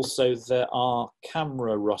 And also there are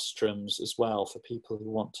camera rostrums as well for people who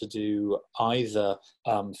want to do either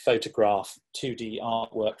photograph 2D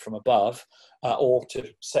artwork from above or to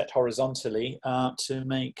set horizontally to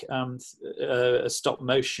make a stop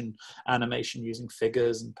motion animation using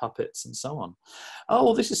figures and puppets and so on.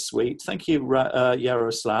 Oh, this is sweet. Thank you,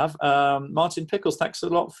 Yaroslav. Martin Pickles, thanks a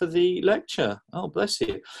lot for the lecture. Oh, bless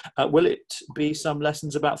you. Will it be some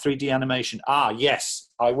lessons about 3D animation? Ah, yes.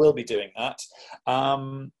 I will be doing that.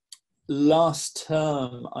 Last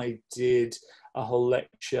term I did a whole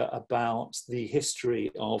lecture about the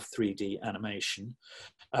history of 3D animation,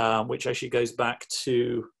 which actually goes back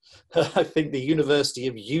to, I think, the University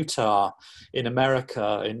of Utah in America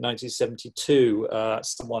in 1972.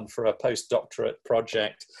 Someone for a postdoctorate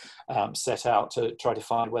project set out to try to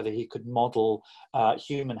find whether he could model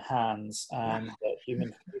human hands and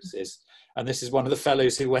human faces. And this is one of the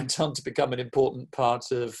fellows who went on to become an important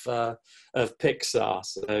part of Pixar.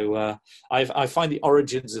 So I find the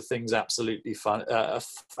origins of things absolutely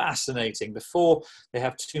fascinating. Before they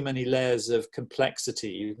have too many layers of complexity,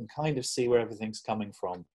 you can kind of see where everything's coming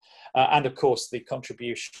from. And of course, the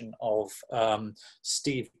contribution of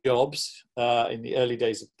Steve Jobs in the early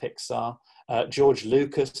days of Pixar, George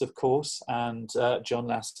Lucas, of course, and John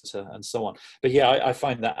Lasseter, and so on. But yeah, I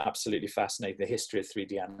find that absolutely fascinating, the history of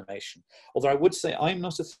 3D animation. Although I would say I'm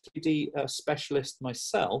not a 3D specialist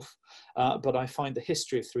myself, but I find the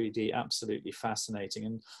history of 3D absolutely fascinating.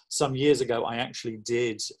 And some years ago, I actually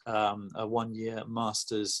did a one-year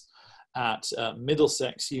master's at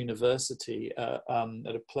Middlesex University at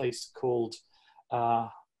a place called, my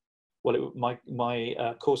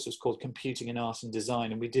course was called Computing in Art and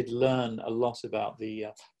Design, and we did learn a lot about the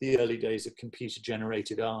early days of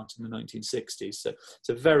computer-generated art in the 1960s. So it's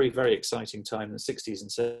a very, very exciting time in the 60s and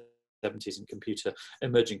 70s in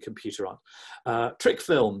emerging computer art. Trick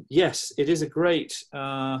film, yes, it is a great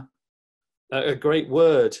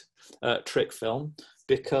word, trick film,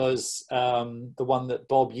 because the one that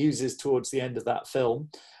Bob uses towards the end of that film,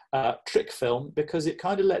 trick film, because it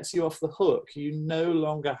kind of lets you off the hook. You no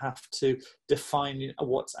longer have to define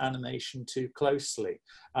what's animation too closely.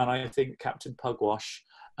 And I think Captain Pugwash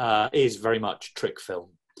is very much trick film.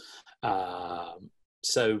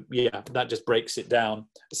 So yeah, that just breaks it down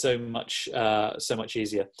so much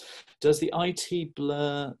easier. Does the IT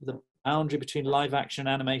blur the boundary between live action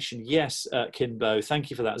and animation? Yes, Kinbo, thank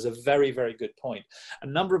you for that. It's a very, very good point. A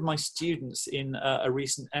number of my students in a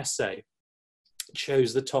recent essay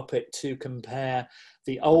chose the topic to compare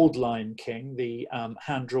the old Lion King, the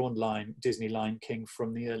hand-drawn Disney Lion King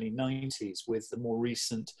from the early 90s, with the more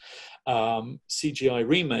recent CGI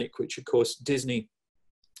remake, which of course Disney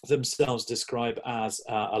themselves describe as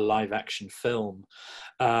a live action film.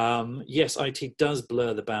 Yes, IT does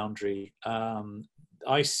blur the boundary.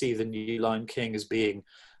 I see the new Lion King as being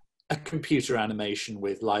a computer animation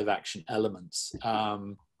with live action elements.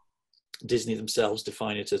 Disney themselves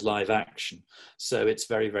define it as live action, so it's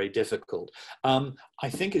very, very difficult. I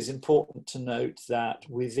think it's important to note that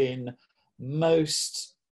within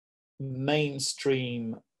most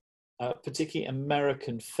mainstream, particularly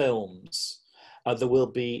American films, there will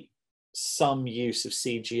be some use of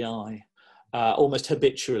CGI. Almost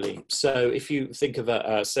habitually. So if you think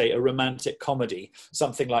of say a romantic comedy,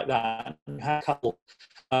 something like that, and have a couple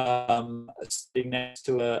sitting next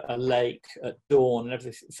to a lake at dawn and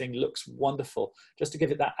everything looks wonderful, just to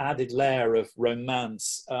give it that added layer of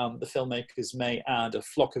romance, the filmmakers may add a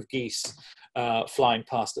flock of geese flying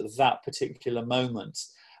past at that particular moment,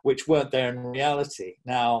 which weren't there in reality.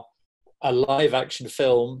 Now, a live action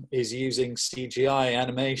film is using CGI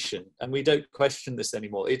animation, and we don't question this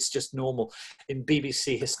anymore. It's just normal. In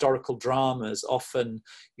BBC historical dramas, often,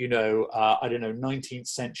 you know, I don't know, 19th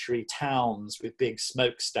century towns with big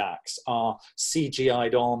smokestacks are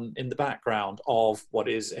CGI'd on in the background of what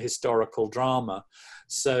is a historical drama.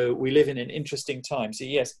 So we live in an interesting time. So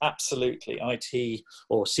yes, absolutely, IT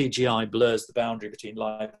or CGI blurs the boundary between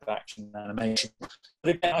live action and animation.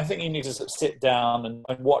 But again, I think you need to sort of sit down and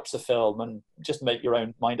watch the film and just make your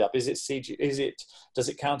own mind up. Is it CG? Does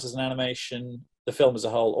it count as an animation, the film as a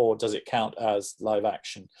whole, or does it count as live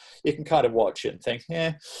action? You can kind of watch it and think,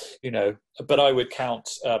 yeah, you know. But I would count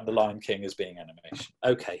The Lion King as being animation.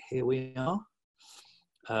 Okay, here we are.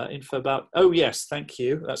 Info about, oh yes, thank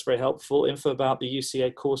you, that's very helpful. Info about the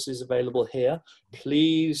UCA courses available here.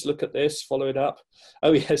 Please look at this, follow it up.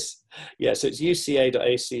 Oh yes, so it's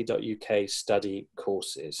uca.ac.uk study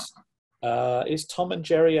courses. Is Tom and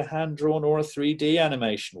Jerry a hand-drawn or a 3D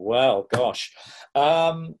animation? Well, gosh.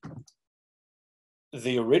 The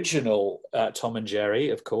original Tom and Jerry,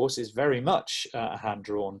 of course, is very much a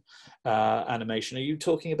hand-drawn animation. Are you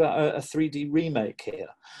talking about a 3D remake here?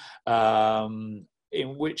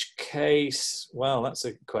 In which case, well, that's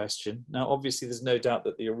a question. Now, obviously, there's no doubt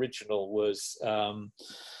that the original was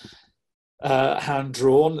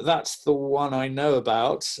hand-drawn. That's the one I know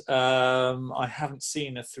about. I haven't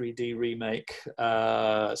seen a 3D remake,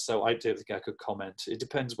 so I don't think I could comment. It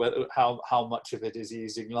depends how much of it is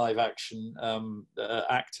using live action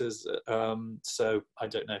actors, so I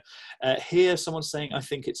don't know. Here, someone's saying, I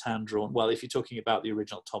think it's hand-drawn. Well, if you're talking about the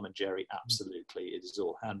original Tom and Jerry, absolutely, it is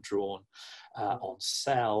all hand-drawn on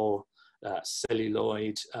cell.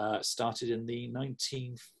 celluloid started in the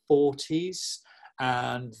 1940s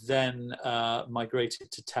and then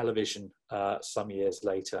migrated to television some years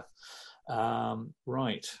later.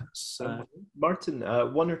 Right, so Martin,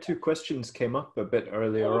 one or two questions came up a bit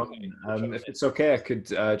earlier on. If it's okay, I could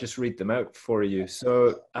just read them out for you.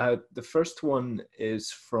 So the first one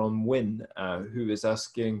is from Win, who is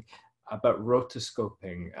asking about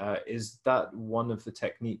rotoscoping. Is that one of the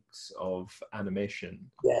techniques of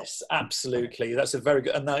animation? yes, absolutely. That's a very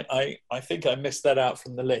good, and I think I missed that out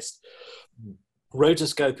from the list.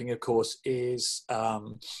 Rotoscoping, of course, is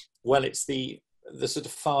well, it's the sort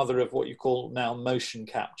of father of what you call now motion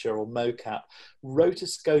capture or mocap.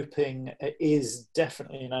 Rotoscoping is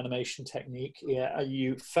definitely an animation technique. Yeah,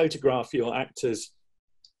 you photograph your actors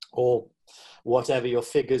or whatever, your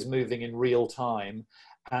figures moving in real time,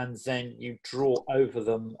 and then you draw over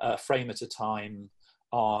them a frame at a time.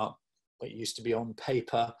 It used to be on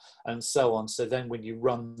paper and so on. So then when you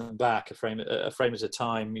run them back a frame at a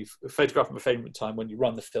time, you photograph them a frame at a time. When you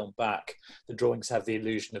run the film back, the drawings have the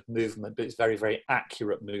illusion of movement, but it's very, very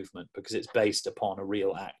accurate movement because it's based upon a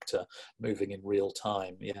real actor moving in real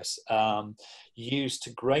time. Yes. Used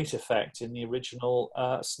to great effect in the original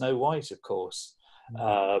Snow White, of course.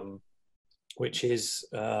 Which is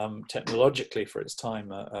technologically for its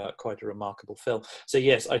time quite a remarkable film. So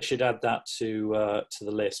yes, I should add that to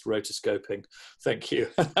the list. Rotoscoping. Thank you.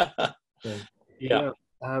 Yeah.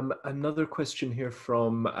 Another question here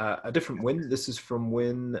from a different Win. This is from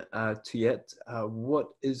Win Tuyet. What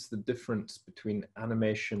is the difference between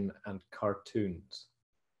animation and cartoons?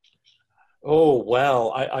 Oh,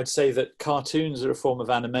 well, I'd say that cartoons are a form of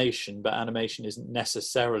animation, but animation isn't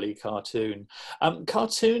necessarily cartoon.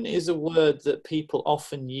 Cartoon is a word that people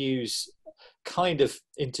often use kind of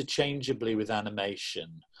interchangeably with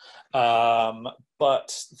animation,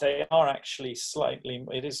 but they are actually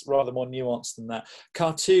it is rather more nuanced than that.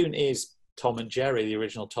 Cartoon is Tom and Jerry, the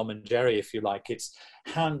original Tom and Jerry, if you like. It's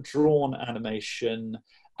hand-drawn animation,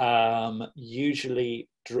 usually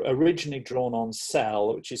originally drawn on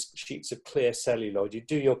cell, which is sheets of clear celluloid. You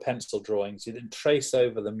do your pencil drawings, you then trace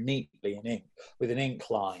over them neatly in ink with an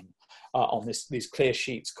ink line on these clear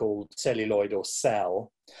sheets called celluloid or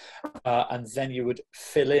cell, and then you would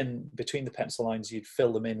fill in between the pencil lines. You'd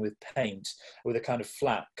fill them in with paint with a kind of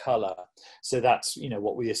flat color. So that's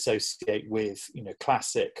what we associate with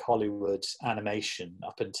classic Hollywood animation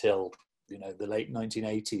up until the late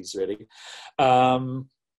 1980s, really.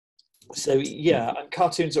 So yeah, and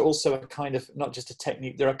cartoons are also a kind of, not just a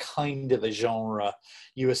technique, they're a kind of a genre.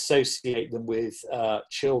 You associate them with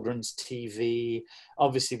children's TV,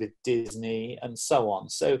 obviously with Disney and so on.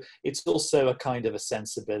 So it's also a kind of a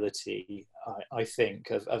sensibility, I think,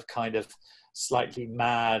 of kind of slightly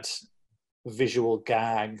mad visual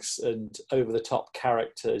gags and over the top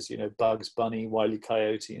characters, Bugs Bunny, Wile E.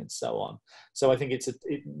 Coyote, and so on. So I think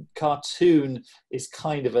cartoon is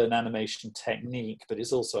kind of an animation technique, but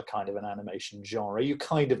it's also a kind of an animation genre. You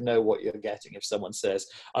kind of know what you're getting if someone says,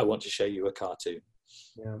 I want to show you a cartoon.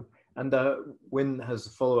 Yeah. And Win has a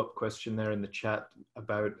follow-up question there in the chat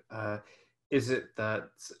about is it that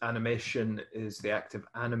animation is the act of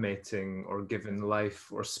animating or giving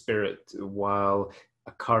life or spirit, while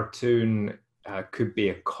a cartoon could be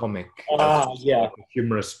a comic, yeah, like a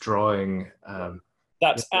humorous drawing?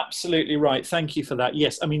 That's absolutely right. Thank you for that.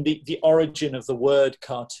 Yes, I mean, the origin of the word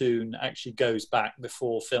cartoon actually goes back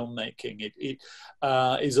before filmmaking. It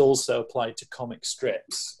is also applied to comic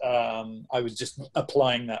strips. I was just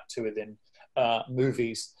applying that to within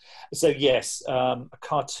movies. So yes, a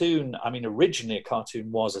cartoon, I mean, originally a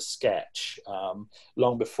cartoon was a sketch,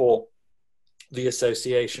 long before the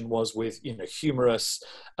association was with humorous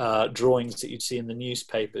drawings that you'd see in the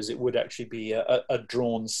newspapers. It would actually be a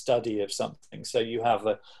drawn study of something. So you have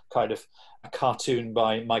a kind of a cartoon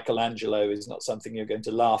by Michelangelo is not something you're going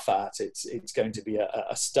to laugh at. It's going to be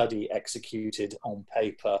a study executed on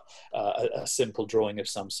paper, a simple drawing of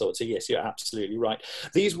some sort. So yes, you're absolutely right.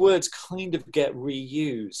 These words kind of get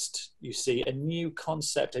reused. You see, a new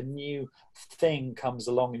concept, a new thing comes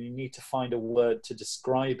along and you need to find a word to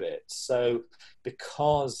describe it. So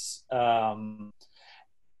because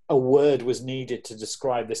a word was needed to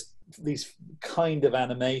describe these kind of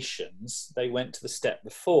animations, they went to the step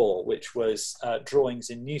before, which was drawings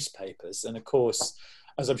in newspapers. And of course,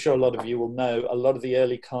 as I'm sure a lot of you will know, a lot of the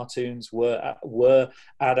early cartoons were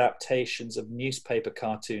adaptations of newspaper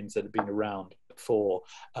cartoons that had been around before.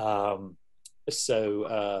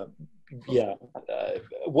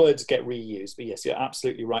 Words get reused, but yes, you're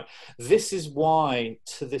absolutely right. This is why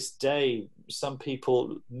to this day some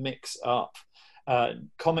people mix up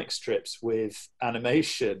comic strips with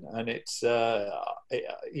animation, and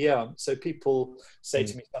yeah. So people say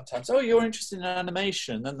to me sometimes, "Oh, you're interested in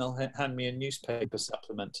animation?" Then they'll hand me a newspaper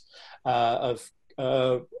supplement of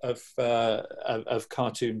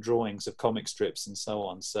cartoon drawings of comic strips and so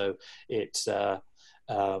on. So it's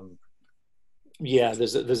yeah,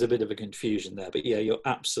 there's a bit of a confusion there, but yeah, you're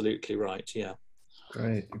absolutely right. Yeah.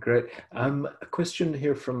 Great, great. A question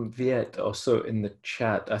here from Viet, also in the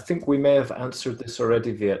chat. I think we may have answered this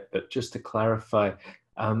already, Viet, but just to clarify,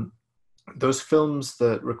 those films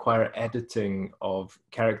that require editing of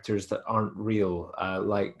characters that aren't real,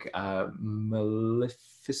 like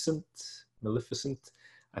Maleficent,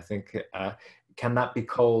 I think, can that be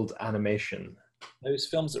called animation? Those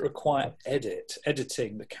films that require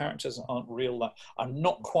editing, the characters aren't real. Like, I'm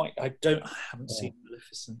not quite. I haven't seen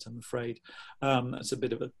Maleficent, I'm afraid. That's a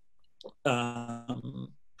bit of a.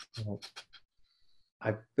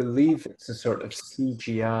 I believe it's a sort of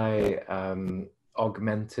CGI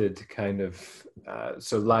augmented kind of,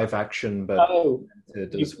 so live action, but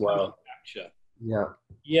augmented as well. Yeah.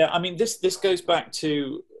 Yeah, I mean, this goes back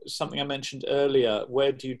to something I mentioned earlier.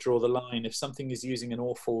 Where do you draw the line? If something is using an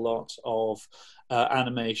awful lot of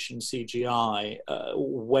animation CGI,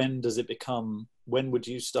 when would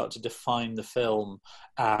you start to define the film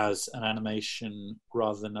as an animation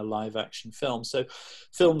rather than a live action film? So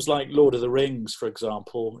films like Lord of the Rings, for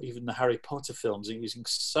example, even the Harry Potter films are using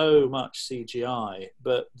so much CGI,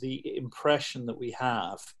 but the impression that we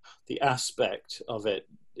have, the aspect of it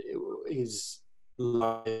is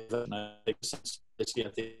live. I think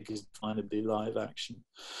is definably live action.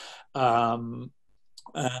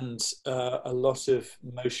 And a lot of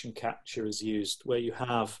motion capture is used, where you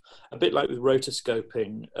have, a bit like with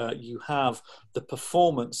rotoscoping, you have the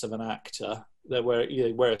performance of an actor. They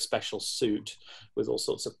wear a special suit with all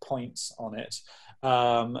sorts of points on it.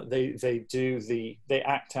 They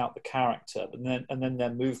act out the character, and then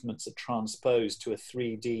their movements are transposed to a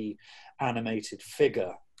 3D animated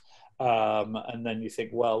figure. And then you think,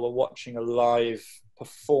 well, we're watching a live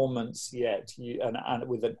performance but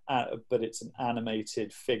it's an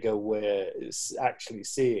animated figure where it's actually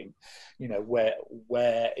seeing,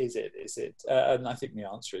 where is it? And I think the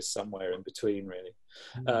answer is somewhere in between, really.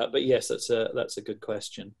 But yes, that's a good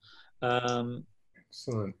question. Excellent.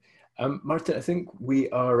 Martin, I think we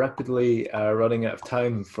are rapidly running out of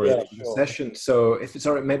time for the session. So if it's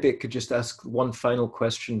all right, maybe I could just ask one final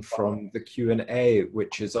question from the Q&A,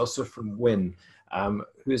 which is also from Win,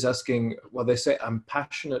 who is asking, well, they say, I'm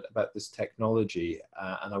passionate about this technology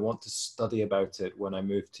and I want to study about it when I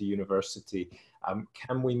move to university.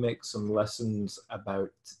 Can we make some lessons about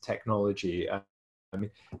technology?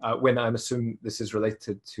 When I'm assuming this is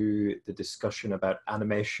related to the discussion about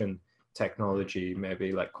animation technology,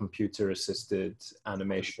 maybe like computer-assisted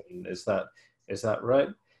animation. Is that right?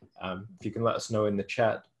 If you can let us know in the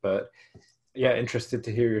chat. But yeah, interested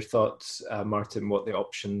to hear your thoughts, Martin, what the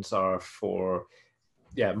options are for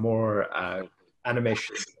more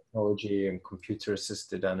animation technology and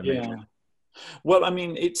computer-assisted animation. Yeah. Well, I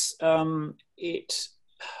mean, it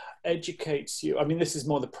educates you. I mean, this is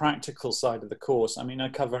more the practical side of the course. I mean, I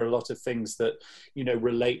cover a lot of things that,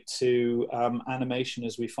 relate to animation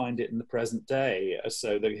as we find it in the present day.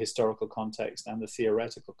 So the historical context and the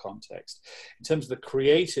theoretical context. In terms of the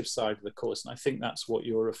creative side of the course, and I think that's what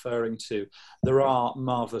you're referring to, there are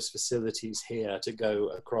marvelous facilities here to go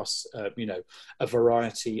across, a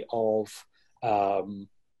variety of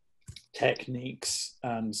techniques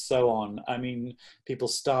and so on. I mean, people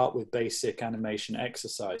start with basic animation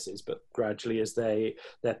exercises, but gradually, as their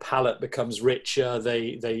palette becomes richer,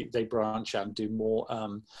 they branch out and do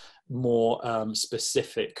more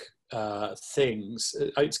specific things.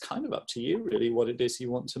 It's kind of up to you, really, what it is you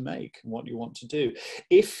want to make and what you want to do.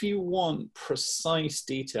 If you want precise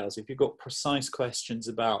details, if you've got precise questions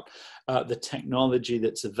about the technology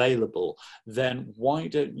that's available, then why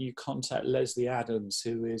don't you contact Leslie Adams,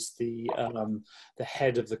 who is the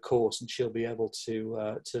head of the course, and she'll be able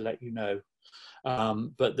to let you know.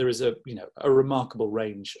 But there is a remarkable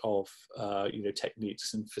range of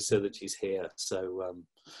techniques and facilities here. So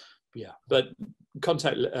yeah, but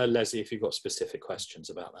contact Leslie if you've got specific questions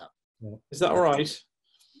about that. Yeah. Is that all right?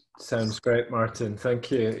 Sounds great, Martin. Thank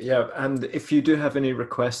you. Yeah, and if you do have any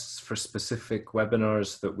requests for specific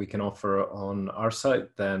webinars that we can offer on our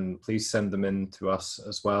site, then please send them in to us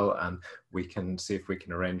as well, and we can see if we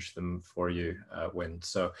can arrange them for you, Win.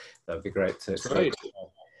 So that'd be great to. Great.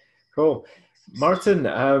 Cool. Martin,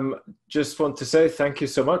 just want to say thank you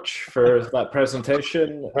so much for that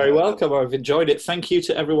presentation. Very welcome. I've enjoyed it. Thank you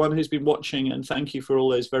to everyone who's been watching, and thank you for all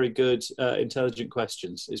those very good, intelligent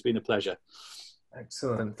questions. It's been a pleasure.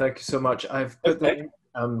 Excellent. Thank you so much. I've put the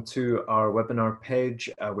link to our webinar page.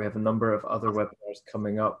 We have a number of other webinars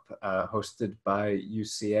coming up hosted by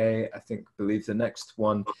UCA. Believe the next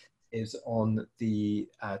one is on the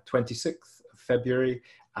 26th of February,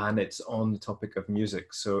 and it's on the topic of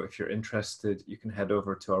music. So if you're interested, you can head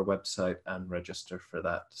over to our website and register for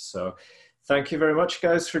that. So thank you very much,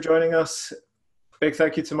 guys, for joining us. Big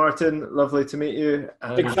thank you to Martin. Lovely to meet you.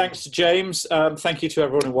 Big thanks to James. Thank you to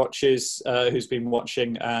everyone who watches, who's been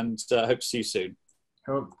watching, and hope to see you soon.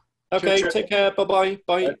 Cool. Okay, Cheers. take care. Bye-bye.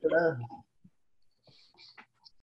 Bye. Bye.